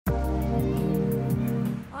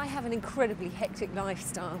have an incredibly hectic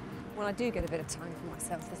lifestyle. When I do get a bit of time for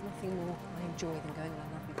myself, there's nothing more I enjoy than going on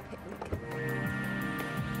a lovely picnic.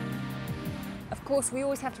 Of course, we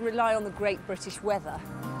always have to rely on the great British weather.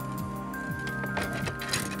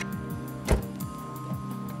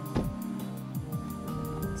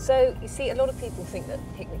 So, you see, a lot of people think that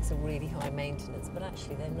picnics are really high maintenance, but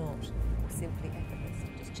actually they're not. They're simply effortless.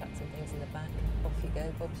 Just chuck some things in the back, off you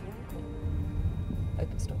go, Bob's your uncle.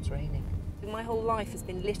 Hope it stops raining. My whole life has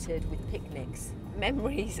been littered with picnics.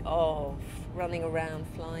 Memories of running around,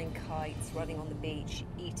 flying kites, running on the beach,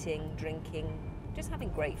 eating, drinking, just having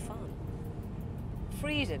great fun.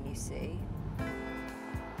 Freedom, you see.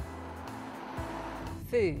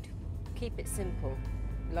 Food. Keep it simple.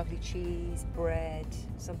 Lovely cheese, bread,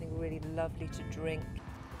 something really lovely to drink.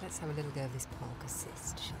 Let's have a little go of this park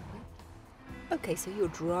assist, shall we? Okay, so you're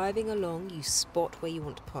driving along, you spot where you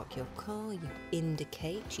want to park your car, you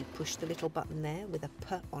indicate, you push the little button there with a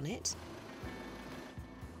P on it.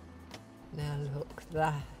 Now look,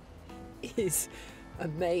 that is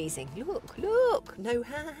amazing. Look, look, no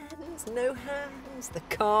hands, no hands. The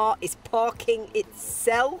car is parking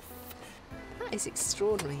itself. That is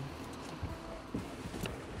extraordinary.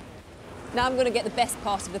 Now I'm going to get the best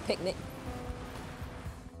part of the picnic.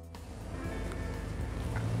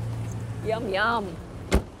 Yum, yum.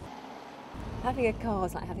 Having a car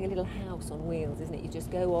is like having a little house on wheels, isn't it? You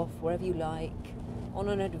just go off wherever you like, on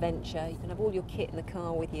an adventure. You can have all your kit in the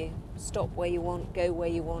car with you, stop where you want, go where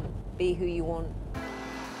you want, be who you want.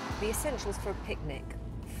 The essentials for a picnic: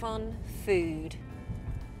 fun, food,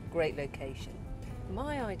 great location.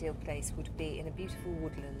 My ideal place would be in a beautiful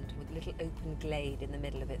woodland with a little open glade in the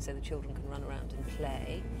middle of it so the children can run around and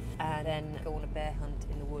play, and then go on a bear hunt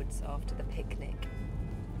in the woods after the picnic.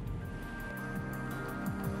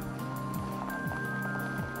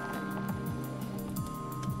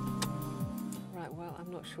 Right, well,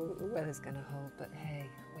 I'm not sure what the weather's going to hold, but hey,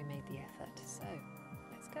 we made the effort, so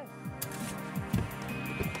let's go.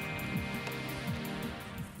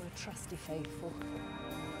 My trusty faithful.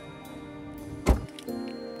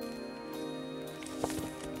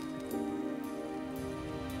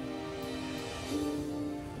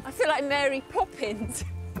 I feel like Mary Poppins.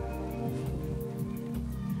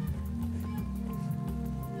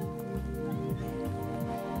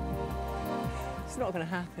 It's not going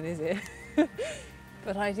to happen, is it?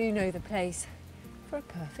 But I do know the place for a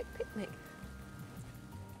perfect picnic.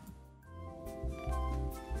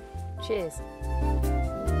 Cheers.